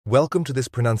Welcome to this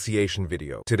pronunciation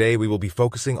video. Today we will be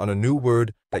focusing on a new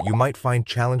word that you might find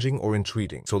challenging or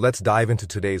intriguing. So let's dive into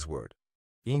today's word.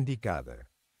 Indicada.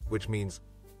 Which means,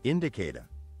 Indicada.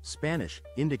 Spanish,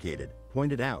 indicated,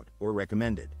 pointed out, or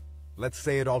recommended. let's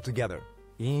say it all together.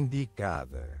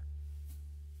 Indicada.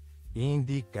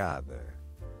 Indicada.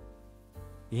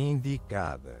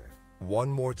 Indicada.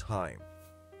 One more time.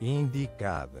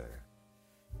 Indicada.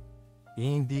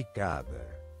 Indicada.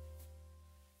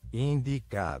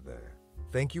 Indicada.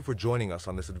 Thank you for joining us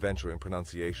on this adventure in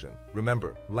pronunciation.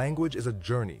 Remember, language is a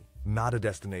journey, not a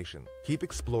destination. Keep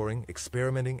exploring,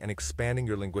 experimenting, and expanding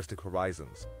your linguistic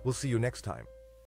horizons. We'll see you next time.